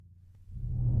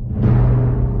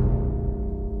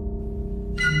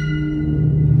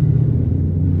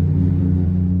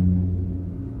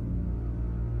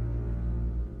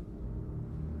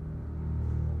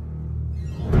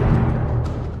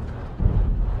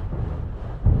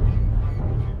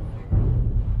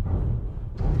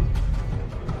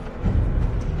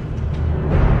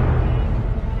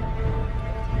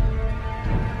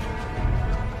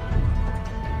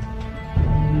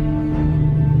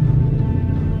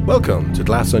Welcome to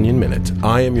Glass Onion Minute.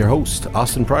 I am your host,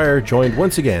 Austin Pryor, joined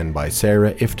once again by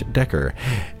Sarah Ift Decker.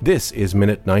 This is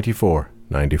Minute 94.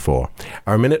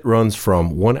 Our minute runs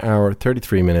from 1 hour,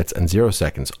 33 minutes and 0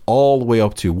 seconds, all the way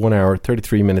up to 1 hour,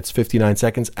 33 minutes, 59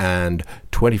 seconds and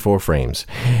 24 frames.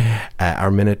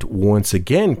 Our minute once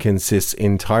again consists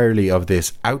entirely of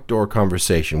this outdoor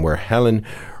conversation where Helen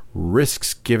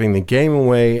risks giving the game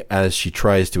away as she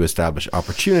tries to establish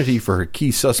opportunity for her key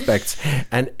suspects,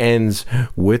 and ends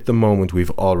with the moment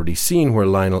we've already seen where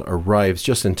Lionel arrives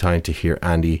just in time to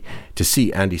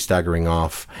see Andy staggering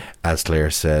off as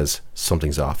Claire says,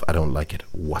 "Something's off. I don't like it.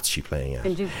 What's she playing at?"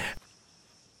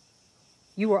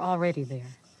 You were already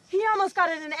there. He almost got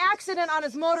in an accident on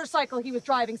his motorcycle. He was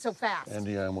driving so fast.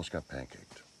 Andy, I almost got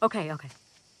pancaked. Okay.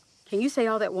 Can you say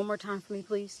all that one more time for me,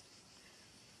 please?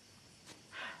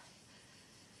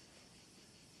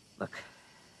 Look,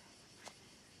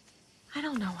 I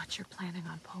don't know what you're planning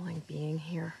on pulling being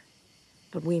here,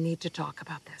 but we need to talk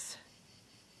about this.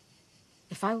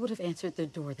 If I would have answered the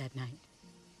door that night,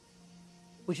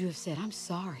 would you have said, "I'm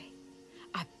sorry,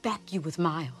 I back you with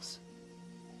miles"?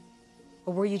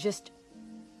 Or were you just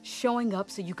showing up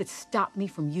so you could stop me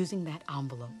from using that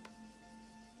envelope?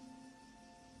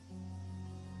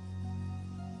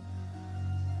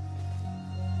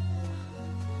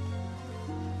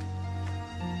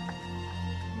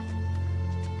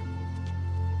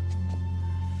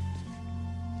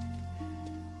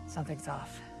 Something's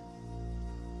off.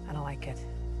 I don't like it.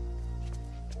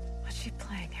 What's she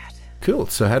playing at? Cool.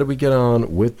 So how do we get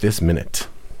on with this minute?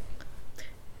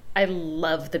 I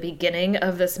love the beginning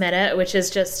of this minute, which is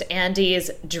just Andy's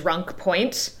drunk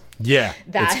point. Yeah,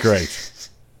 that's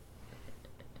great.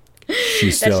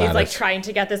 She's still like trying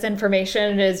to get this information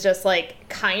and is just like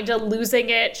kind of losing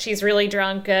it. She's really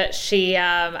drunk. I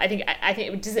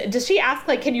think does she ask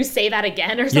like, "Can you say that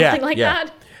again?" or something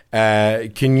that?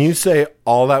 Can you say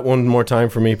all that one more time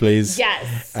for me, please?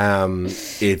 Yes.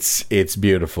 It's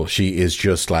beautiful. She is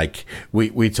just like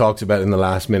we talked about in the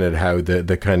last minute how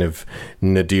the kind of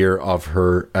nadir of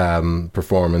her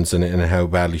performance and how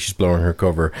badly she's blowing her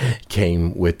cover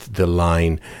came with the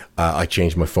line, "I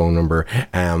changed my phone number."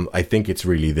 I think it's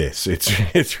really this.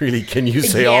 It's really, "Can you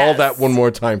say all that one more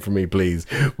time for me, please?"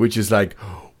 Which is like,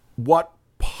 what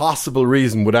possible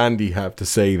reason would Andy have to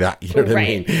say that? You know what I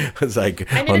mean? It's like,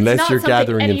 unless you're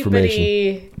gathering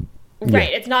information. Right.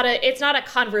 Yeah. It's not a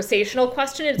conversational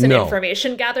question. It's an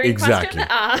information gathering question.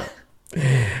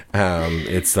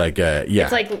 It's like,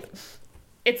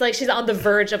 It's like she's on the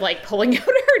verge of like pulling out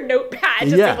her notepad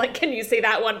to say like, "Can you say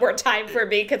that one more time for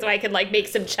me? Because I can like make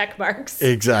some check marks."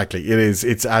 Exactly. It is.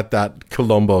 It's at that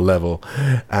Columbo level.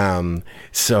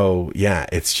 So yeah,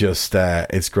 it's just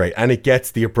it's great, and it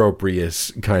gets the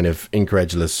appropriate kind of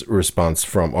incredulous response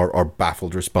from or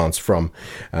baffled response from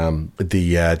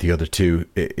the other two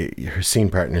her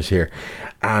scene partners here,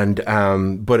 and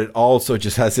but it also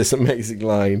just has this amazing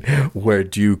line where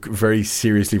Duke very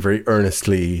seriously, very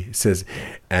earnestly says,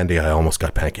 "Andy, I almost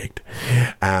got pancaked,"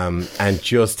 and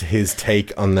just his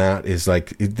take on that is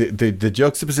like the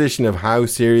juxtaposition of how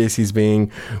serious he's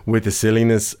being with the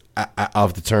silliness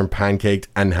of the term pancaked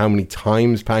and how many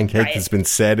times pancaked has been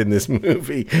said in this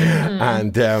movie,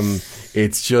 and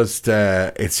it's just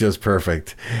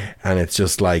perfect, and it's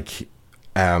just like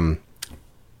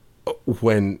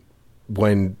when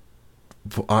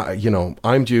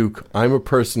I'm Duke. I'm a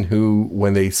person who,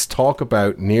 when they talk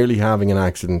about nearly having an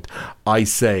accident, I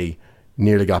say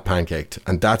nearly got pancaked,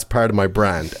 and that's part of my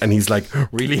brand. And he's like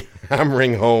really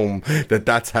hammering home that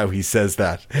that's how he says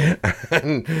that,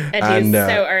 and he's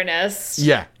so earnest.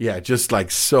 Yeah, just like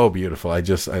so beautiful.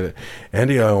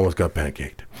 Andy, I almost got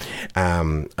pancaked. I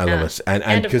love it,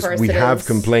 and because we have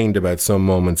complained about some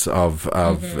moments of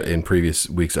in previous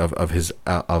weeks of his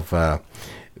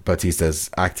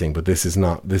Bautista's acting, but this is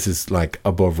not. This is like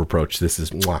above reproach. This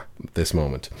is this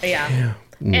moment. Yeah.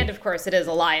 And of course, it is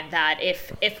a line that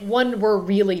if one were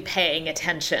really paying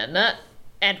attention,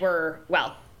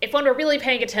 if one were really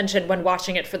paying attention when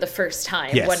watching it for the first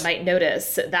time, one might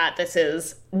notice that this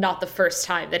is not the first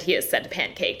time that he has said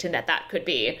pancaked, and that could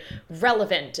be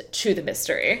relevant to the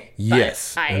mystery.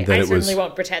 Yes. But I certainly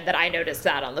won't pretend that I noticed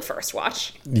that on the first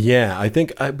watch. Yeah, I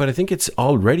think it's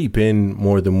already been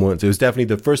more than once. It was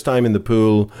definitely the first time in the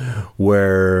pool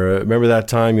where, remember that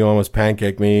time you almost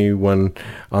pancaked me when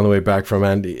on the way back from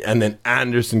Andy, and then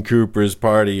Anderson Cooper's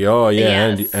party. Oh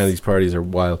yeah, yes. Andy's parties are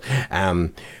wild.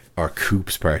 Or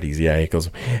Coop's parties, he calls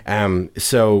them.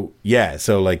 So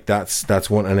like that's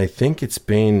one, and I think it's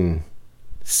been,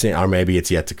 or maybe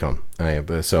it's yet to come. I think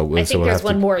there's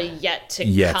one more yet to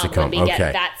come. When we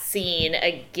get that scene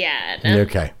again.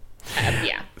 Okay.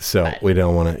 So we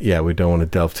don't want to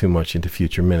delve too much into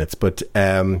future minutes, but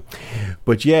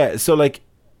yeah, so like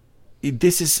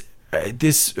this is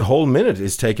this whole minute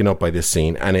is taken up by this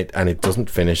scene, and it doesn't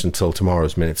finish until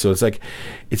tomorrow's minute. So it's like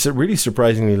it's a really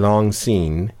surprisingly long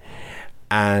scene,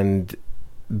 and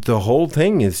the whole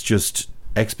thing is just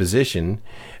exposition,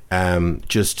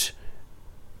 just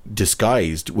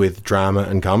disguised with drama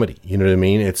and comedy. You know what I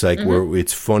mean? It's like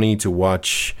it's funny to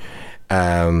watch,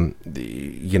 Helen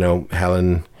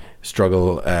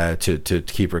struggle to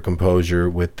keep her composure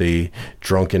with the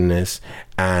drunkenness,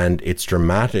 and it's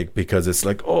dramatic because it's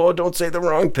like, oh, don't say the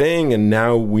wrong thing, and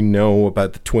now we know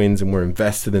about the twins and we're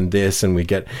invested in this, and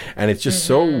and it's just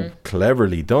so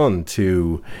cleverly done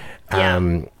to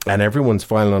and everyone's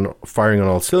firing on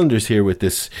all cylinders here with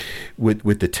this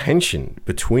with the tension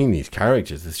between these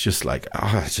characters. It's just like,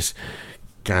 I just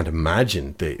can't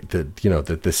imagine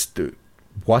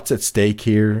what's at stake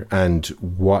here, and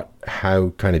how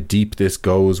kind of deep this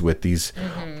goes with these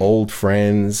old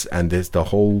friends, and the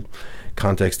whole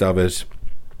context of it,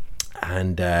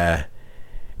 and then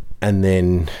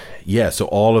so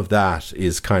all of that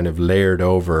is kind of layered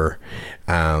over,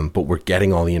 but we're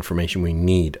getting all the information we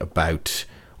need about,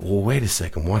 wait a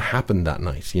second, what happened that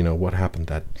night, what happened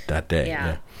that day.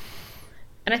 Yeah.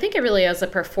 And I think it really is the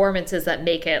performances that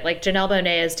make it. Like, Janelle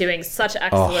Monáe is doing such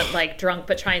excellent, like, drunk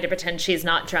but trying to pretend she's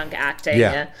not drunk acting.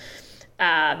 Yeah.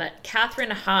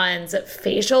 Kathryn Hahn's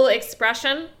facial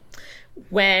expression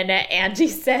when Andy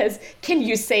says, "Can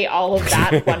you say all of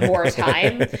that one more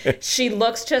time?" She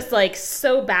looks just like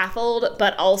so baffled,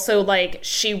 but also like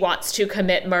she wants to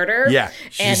commit murder. Yeah.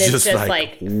 And it's just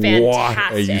like fantastic.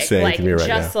 What are you saying like, to me right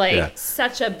just now? like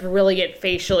such a brilliant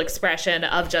facial expression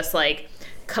of just like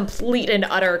complete and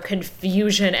utter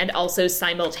confusion and also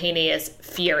simultaneous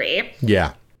fury.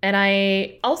 Yeah. And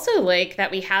I also like that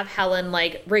we have Helen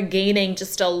like regaining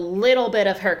just a little bit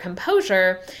of her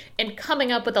composure and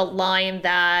coming up with a line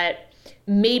that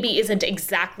maybe isn't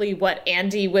exactly what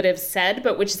Andy would have said,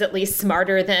 but which is at least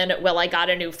smarter than, "Well, I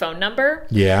got a new phone number."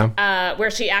 Yeah.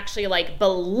 Where she actually like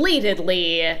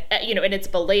belatedly, and it's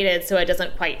belated, so it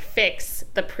doesn't quite fix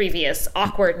the previous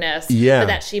awkwardness. Yeah. But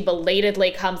that she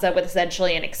belatedly comes up with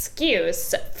essentially an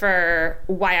excuse for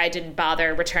why I didn't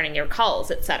bother returning your calls,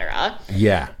 etc.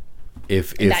 Yeah.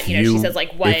 If that, she says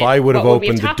like, "What? If I would have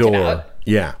opened the door." About?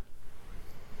 Yeah.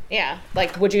 Yeah,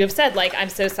 like, would you have said, like, "I'm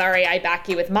so sorry, I back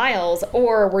you with Miles,"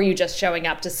 or were you just showing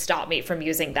up to stop me from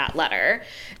using that letter?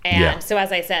 And so,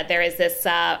 as I said, there is this,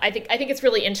 I think it's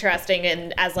really interesting,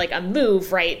 and as, like, a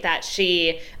move, right, that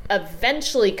she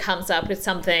eventually comes up with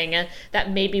something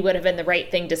that maybe would have been the right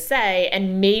thing to say,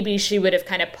 and maybe she would have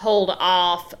kind of pulled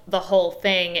off the whole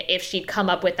thing if she'd come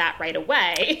up with that right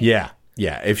away. Yeah,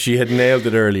 if she had nailed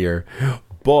it earlier.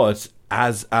 But,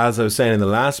 as I was saying in the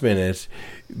last minute,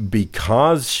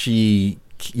 because she,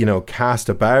 cast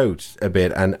about a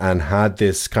bit and had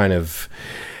this kind of,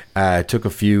 took a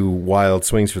few wild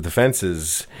swings for the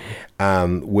fences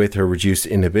with her reduced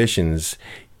inhibitions,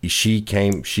 she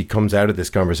comes out of this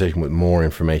conversation with more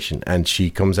information, and she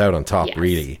comes out on top,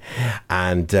 really.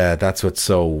 And that's what's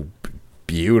so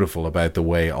beautiful about the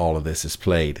way all of this is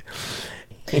played.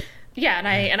 Yeah,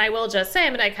 and I will just say,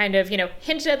 I kind of,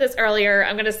 hinted at this earlier.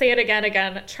 I'm going to say it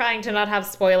again, trying to not have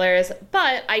spoilers.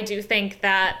 But I do think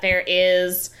that there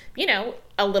is,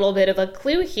 a little bit of a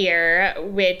clue here,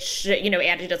 which,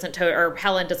 Andy doesn't, or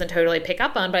Helen doesn't totally pick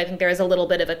up on. But I think there is a little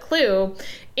bit of a clue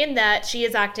in that she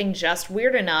is acting just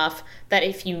weird enough that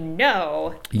if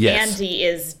Andy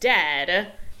is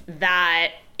dead,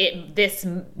 that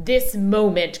this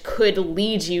moment could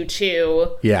lead you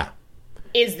to... Yeah.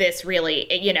 Is this really,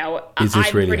 I'm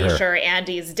pretty sure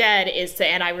Andy's dead,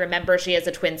 and I remember she has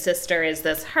a twin sister. Is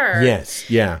this her? Yes,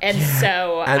 yeah. And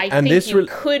so I think you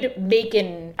could make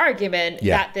an argument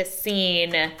that this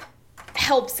scene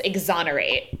helps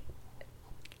exonerate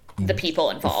the people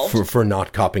involved for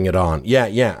not copping it on.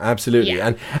 Yeah, absolutely.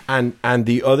 Yeah. And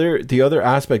the other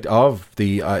aspect of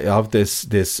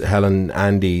this Helen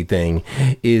Andy thing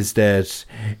is that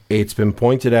it's been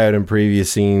pointed out in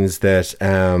previous scenes that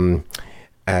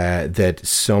that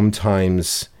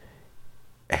sometimes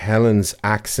Helen's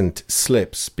accent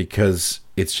slips because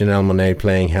it's Janelle Monáe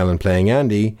playing Helen playing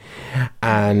Andy,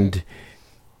 and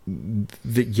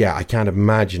I can't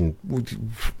imagine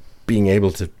being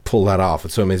able to pull that off.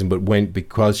 It's so amazing. But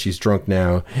because she's drunk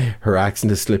now, her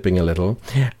accent is slipping a little,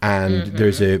 and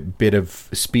there's a bit of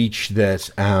speech that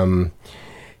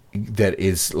that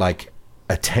is like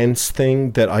a tense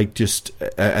thing that I just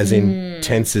as in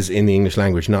tenses in the English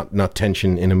language, not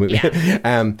tension in a movie.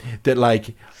 That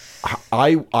like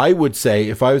I would say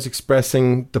if I was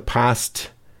expressing the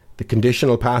past the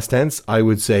conditional past tense, I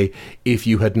would say if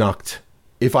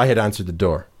I had answered the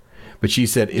door. But she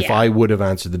said if I would have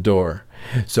answered the door.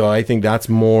 So I think that's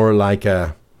more like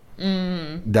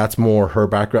that's more her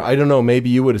background. I don't know, maybe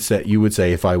you would say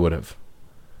if I would have.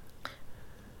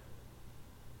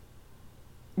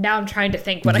 Now I'm trying to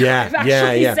think what I've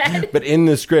actually said. But in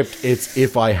the script, it's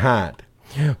if I had.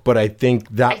 But I think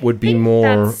that would be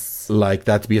more like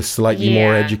that'd be a slightly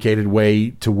more educated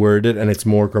way to word it, and it's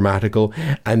more grammatical.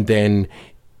 And then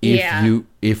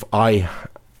if I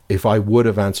would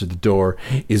have answered the door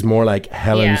is more like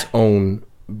Helen's own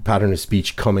pattern of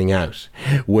speech coming out,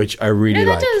 which I really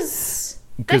like.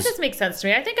 That does make sense to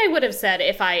me. I think I would have said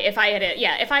if I had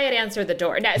answered the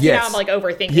door. Now I'm like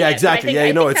overthinking. Yeah, exactly.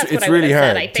 I think it's really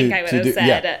hard. I think I would have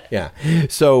said. Yeah.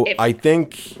 So I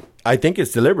think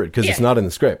it's deliberate because it's not in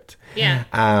the script. Yeah.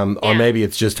 Or maybe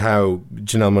it's just how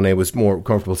Janelle Monáe was more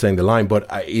comfortable saying the line. But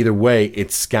either way,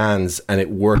 it scans and it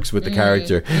works with the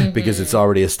character because it's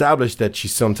already established that she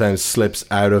sometimes slips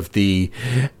out of the,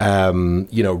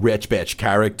 rich bitch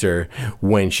character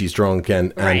when she's drunk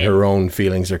and her own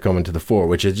feelings are coming to the fore,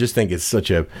 which I just think is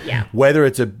such a, whether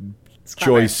it's a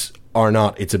choice or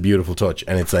not, it's a beautiful touch.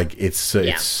 And it's like, there's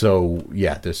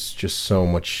just so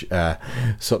much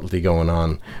subtlety going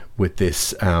on with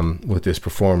this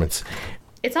performance.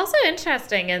 It's also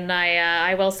interesting, and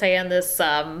I will say in this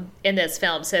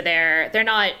film, so they're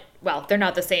not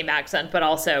the same accent, but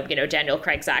also Daniel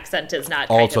Craig's accent is not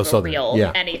kind also of a Southern,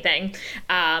 real anything.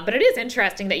 But it is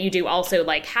interesting that you do also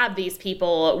like have these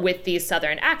people with these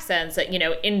Southern accents,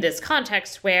 in this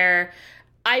context where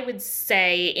I would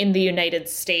say in the United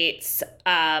States,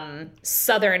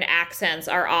 Southern accents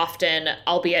are often,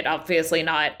 albeit obviously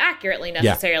not accurately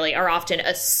necessarily, are often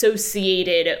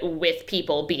associated with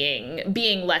people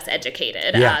being less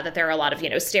educated. That there are a lot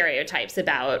of stereotypes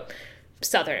about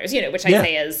Southerners, which I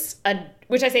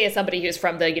say is somebody who's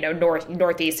from the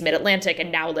northeast mid-Atlantic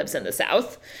and now lives in the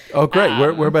South. Oh, great!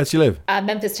 Whereabouts you live?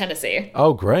 Memphis, Tennessee.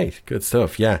 Oh, great! Good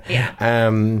stuff. Yeah.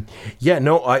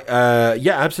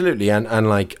 Absolutely. And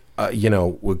like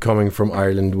we're coming from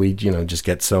Ireland, we just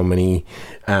get so many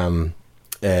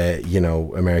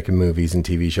American movies and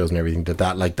TV shows and everything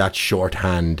that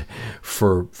shorthand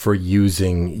for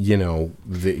using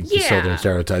the Southern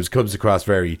stereotypes comes across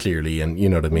very clearly, and you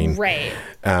know what I mean, right?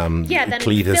 Then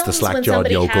Cletus, the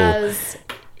slack-jawed yokel.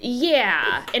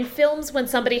 In films when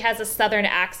somebody has a Southern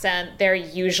accent, they're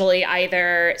usually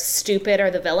either stupid or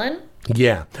the villain.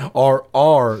 Yeah,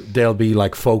 or they'll be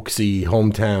like folksy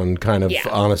hometown kind of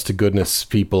honest to goodness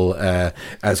people,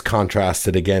 as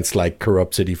contrasted against like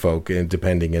corrupt city folk,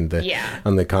 depending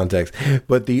on the context.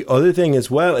 But the other thing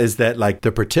as well is that like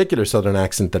the particular Southern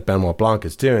accent that Benoit Blanc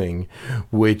is doing,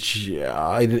 which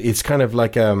it's kind of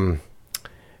like a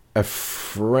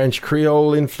French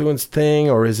Creole influenced thing,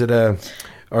 or is it a?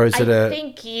 Or is it I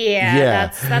think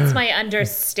that's my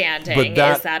understanding,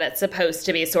 is that it's supposed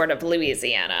to be sort of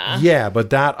Louisiana. Yeah, but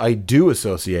that I do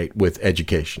associate with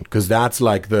education, because that's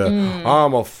like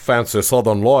I'm a fancy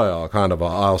Southern lawyer kind of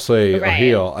I'll say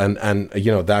here, and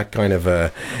that kind of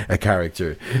a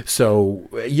character. So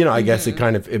I guess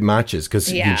it matches, because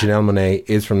Janelle Monáe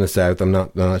is from the South. I'm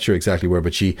not sure exactly where,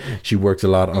 but she works a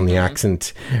lot on the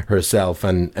accent herself,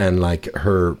 and like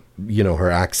her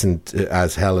accent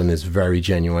as Helen is very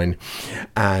genuine,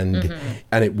 and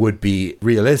it would be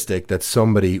realistic that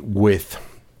somebody with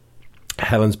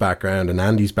Helen's background and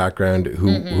Andy's background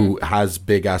who has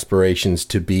big aspirations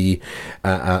to be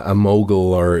a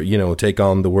mogul, or take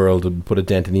on the world and put a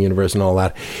dent in the universe and all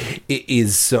that,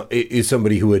 is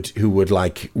somebody who would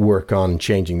like work on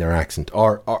changing their accent,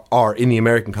 or in the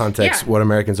American context, what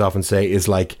Americans often say is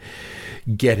like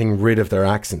getting rid of their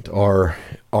accent, or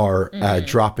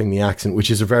dropping the accent, which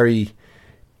is a very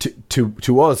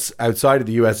to us outside of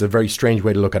the US a very strange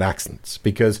way to look at accents,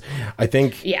 because I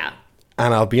think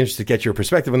and I'll be interested to get your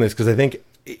perspective on this, because I think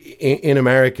in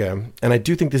America, and I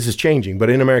do think this is changing, but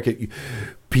in America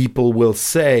people will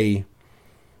say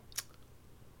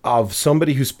of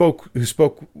somebody who spoke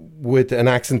with an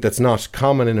accent that's not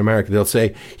common in America, they'll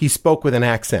say he spoke with an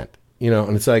accent.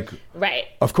 And it's like, right.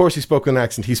 Of course he spoke with an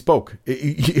accent. He spoke.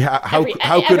 How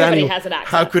could anyone? Has an accent,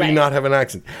 how could he not have an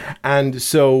accent? And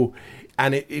so,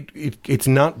 and it's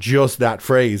not just that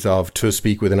phrase of to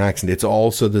speak with an accent. It's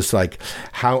also this like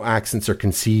how accents are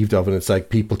conceived of, and it's like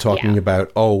people talking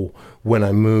about, when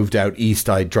I moved out east,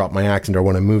 I dropped my accent, or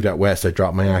when I moved out west, I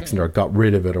dropped my accent, or got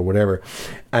rid of it, or whatever,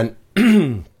 and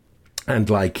and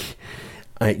like.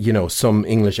 Some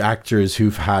English actors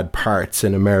who've had parts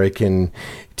in American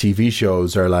TV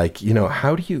shows are like,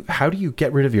 how do you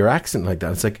get rid of your accent like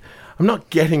that? It's like, I'm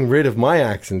not getting rid of my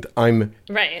accent. I'm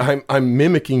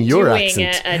mimicking your doing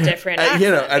accent. A different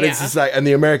accent. And it's just like, and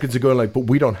the Americans are going like, but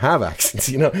we don't have accents,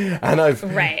 And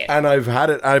I've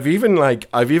had it. I've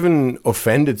even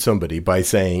offended somebody by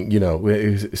saying,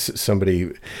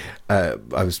 somebody. I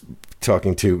was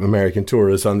talking to American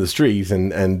tourists on the street,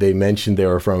 and they mentioned they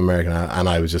were from America, and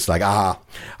I was just like, I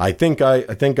think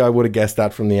I would have guessed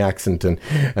that from the accent, and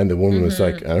the woman was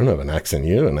like, I don't have an accent,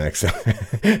 you have an accent,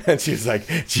 and she was like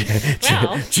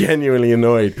genuinely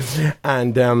annoyed,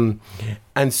 and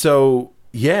so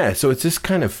it's this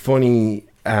kind of funny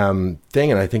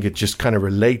thing, and I think it just kind of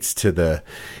relates to the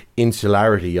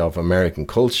insularity of American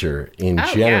culture in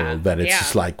general, that it's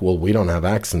just like, well, we don't have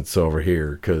accents over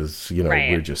here because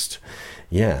we're just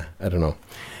I don't know.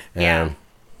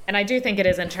 And I do think it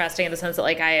is interesting in the sense that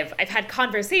like I've had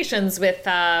conversations with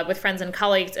friends and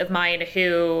colleagues of mine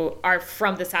who are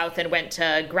from the South and went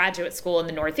to graduate school in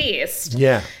the Northeast,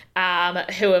 who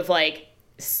have like,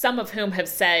 some of whom have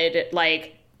said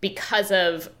like, because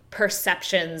of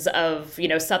perceptions of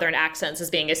Southern accents as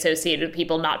being associated with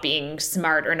people not being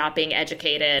smart or not being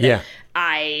educated,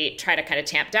 I try to kind of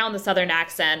tamp down the Southern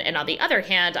accent. And on the other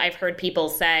hand, I've heard people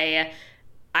say,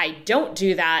 I don't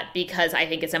do that because I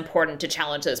think it's important to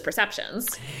challenge those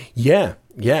perceptions. And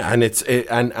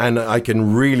and I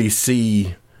can really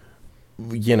see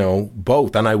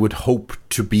both, and I would hope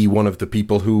to be one of the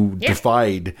people who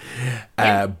defied,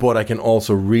 but I can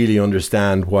also really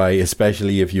understand why,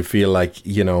 especially if you feel like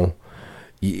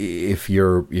if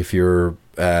you're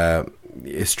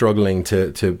struggling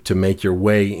to make your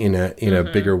way in a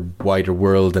bigger, wider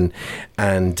world,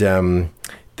 and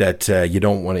that you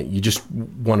don't want to, you just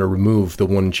want to remove the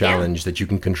one challenge that you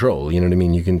can control. You know what I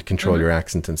mean? You can control your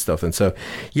accent and stuff. And so,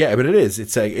 but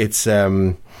it's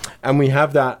and we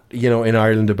have that, in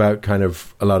Ireland about kind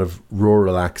of a lot of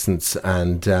rural accents,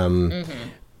 and,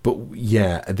 but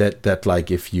that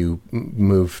like if you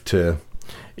move to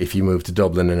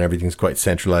Dublin and everything's quite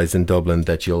centralized in Dublin,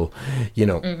 that you'll,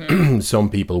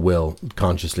 some people will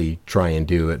consciously try and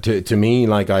do it. To me,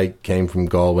 like, I came from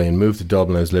Galway and moved to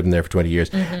Dublin. I was living there for 20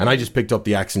 years, and I just picked up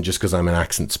the accent just because I'm an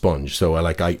accent sponge. So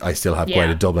I still have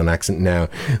quite a Dublin accent now,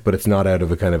 but it's not out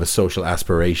of a kind of a social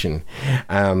aspiration.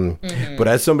 But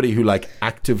as somebody who like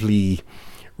actively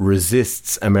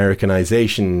resists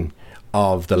Americanization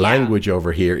of the language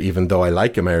over here, even though I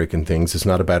like American things, it's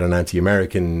not about an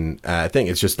anti-American thing.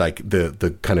 It's just like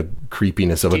the kind of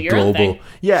creepiness of a global,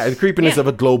 the creepiness of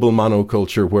a global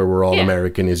monoculture where we're all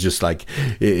American is just like,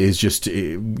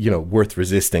 worth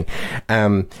resisting.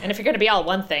 And if you're going to be all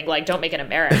one thing, like, don't make it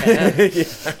American.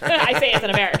 I say as an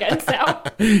American, so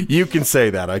you can say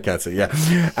that. I can't say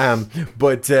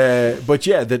but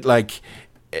that like.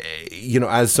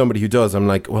 As somebody who does, I'm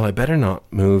like, well, I better not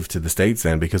move to the States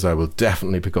then, because I will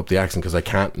definitely pick up the accent, because I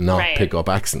can't not pick up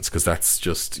accents, because that's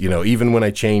just, even when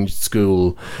I changed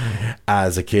school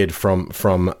as a kid from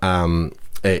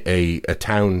a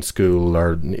town school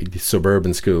or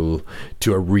suburban school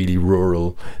to a really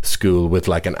rural school with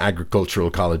like an agricultural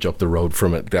college up the road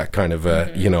from it, that kind of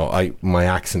my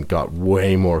accent got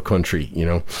way more country,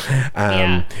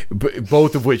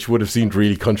 both of which would have seemed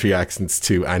really country accents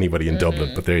to anybody in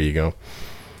Dublin, but there you go.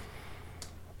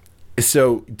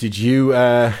 So did you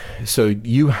have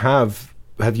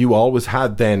you always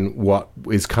had then what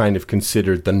is kind of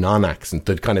considered the non-accent,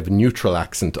 the kind of neutral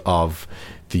accent of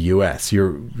the US?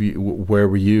 Where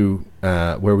were you?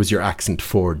 Where was your accent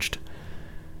forged?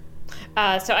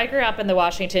 So I grew up in the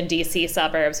Washington, D.C.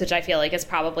 suburbs, which I feel like is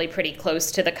probably pretty close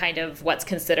to the kind of what's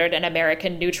considered an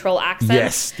American neutral accent.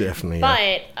 Yes, definitely.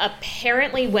 But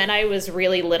apparently when I was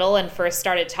really little and first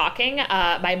started talking,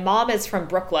 my mom is from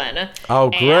Brooklyn.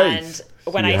 Oh, great. And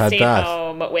when I stayed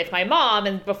home with my mom,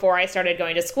 and before I started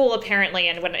going to school, apparently,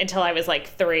 and until I was like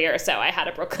 3 or so, I had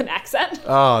a Brooklyn accent.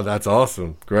 Oh, that's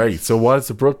awesome. Great. So what does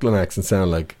the Brooklyn accent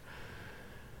sound like?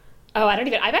 Oh,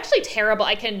 I'm actually terrible.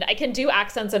 I can do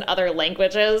accents in other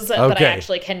languages, but I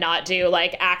actually cannot do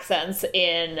like accents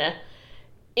in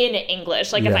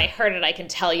English. Like if I heard it, I can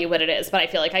tell you what it is, but I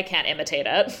feel like I can't imitate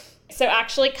it. So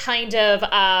actually kind of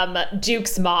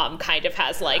Duke's mom kind of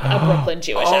has like a Brooklyn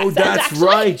Jewish accent. Oh, that's actually.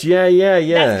 Right.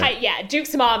 Yeah.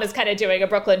 Duke's mom is kind of doing a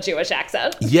Brooklyn Jewish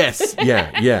accent. Yes.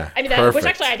 Yeah. I mean, which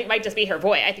actually I think might just be her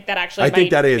voice. I think that actually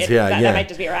that might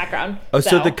just be her background. Oh,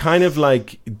 so the kind of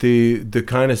like the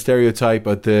kind of stereotype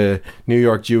of the New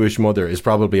York Jewish mother is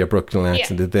probably a Brooklyn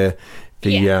accent.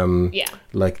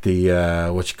 like the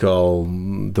what you call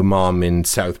the mom in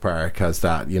South Park has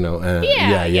that, you know.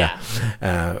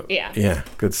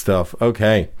 Good stuff.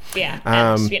 Okay. Yeah,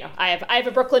 and, you know, I have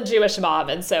a Brooklyn Jewish mom,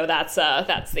 and so that's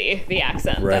the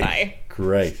accent that I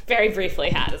very briefly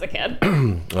had as a kid.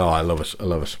 Oh, I love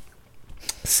it.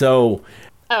 So.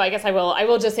 Oh, I guess I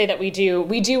will just say that we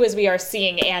do as we are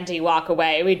seeing Andy walk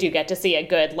away, we do get to see a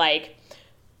good, like,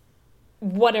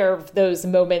 one of those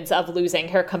moments of losing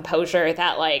her composure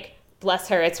that, like, bless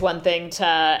her, it's one thing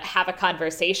to have a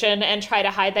conversation and try to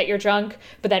hide that you're drunk,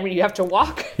 but then when you have to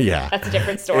walk, that's a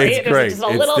different story. It's great. Just a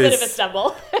little bit of a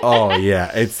stumble. Oh,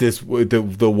 yeah. It's this,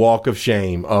 the walk of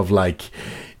shame of, like,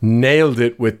 nailed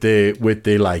it with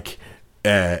the like,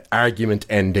 argument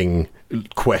ending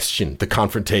question, the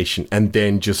confrontation, and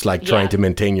then just, like, trying to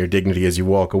maintain your dignity as you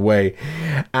walk away.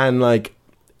 And, like,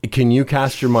 can you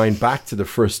cast your mind back to the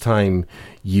first time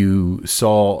you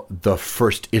saw the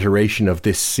first iteration of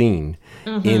this scene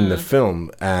in the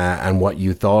film, and what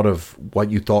you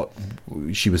thought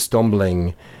she was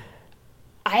stumbling?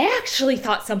 I actually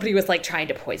thought somebody was, like, trying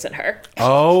to poison her.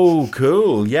 Oh,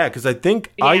 cool. Yeah, because I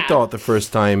think I thought the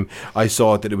first time I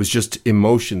saw it that it was just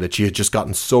emotion, that she had just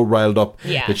gotten so riled up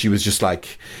that she was just,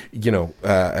 like, you know,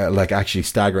 like, actually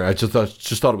staggering. I just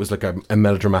thought it was like a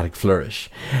melodramatic flourish.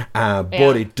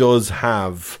 But it does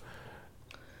have...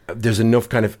 There's enough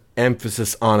kind of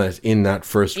emphasis on it in that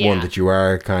first one that you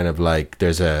are kind of like,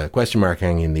 there's a question mark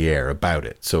hanging in the air about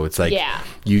it. So it's like,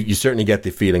 you certainly get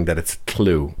the feeling that it's a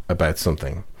clue about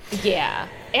something. Yeah.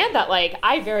 And that, like,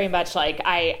 I very much, like,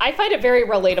 I find it very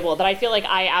relatable that I feel like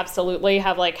I absolutely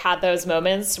have, like, had those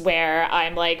moments where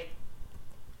I'm, like,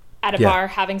 at a bar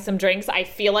having some drinks. I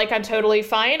feel like I'm totally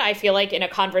fine. I feel like in a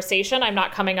conversation, I'm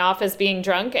not coming off as being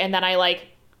drunk. And then I, like,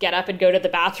 get up and go to the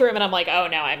bathroom and I'm like, oh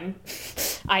no,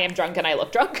 I am drunk and I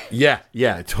look drunk. Yeah,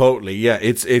 totally. Yeah,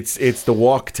 it's the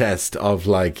walk test of,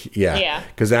 like,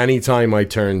 because anytime I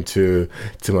turn to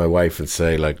my wife and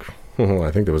say, like, oh,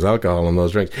 I think there was alcohol in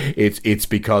those drinks, it's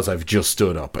because I've just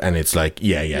stood up, and it's like,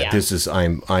 this is,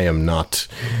 I am not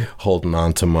holding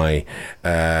on to my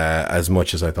as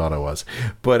much as I thought I was.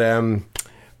 But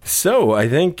so I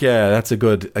think that's a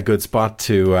good spot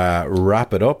to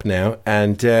wrap it up now.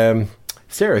 And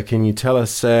Sarah, can you tell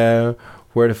us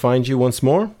where to find you once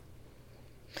more?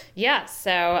 Yeah,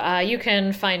 so you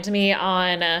can find me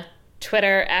on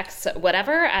Twitter, X,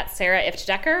 whatever, at Sarah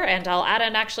Iftdecker, and I'll add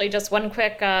in actually just one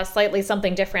quick, slightly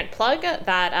something different plug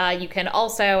that you can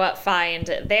also find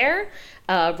there,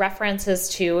 references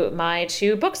to my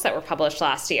 2 books that were published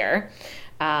last year.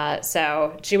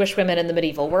 So Jewish Women in the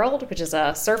Medieval World, which is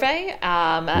a survey,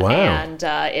 and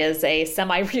is a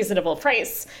semi-reasonable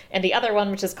price. And the other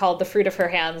one, which is called The Fruit of Her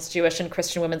Hands, Jewish and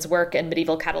Christian Women's Work in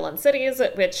Medieval Catalan Cities,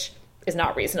 which is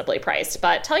not reasonably priced.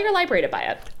 But tell your library to buy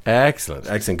it. Excellent.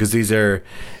 Because these are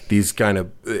these kind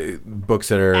of books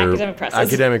that are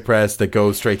academic press that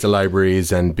go straight to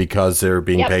libraries, and because they're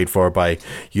being paid for by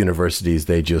universities,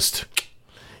 they just...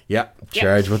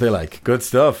 charge what they like. Good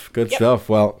stuff.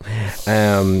 Well,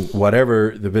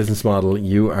 whatever the business model,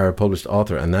 you are a published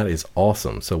author, and that is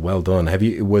awesome. So well done.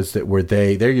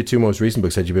 They're your 2 most recent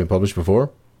books? Had you been published before?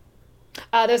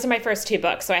 Those are my first 2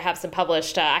 books. So I have some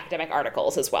published academic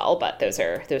articles as well, but those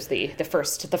the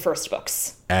first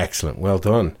books. Excellent. Well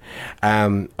done.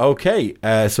 Okay.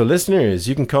 So listeners,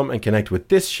 you can come and connect with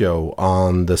this show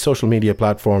on the social media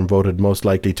platform voted most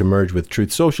likely to merge with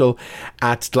Truth Social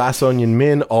at Glass Onion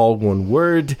Min, all one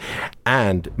word.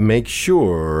 And make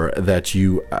sure that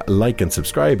you like and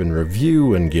subscribe and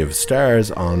review and give stars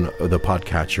on the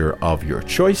podcatcher of your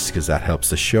choice, because that helps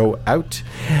the show out.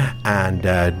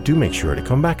 And do make sure to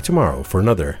come back tomorrow for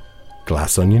another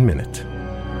Glass Onion Minute.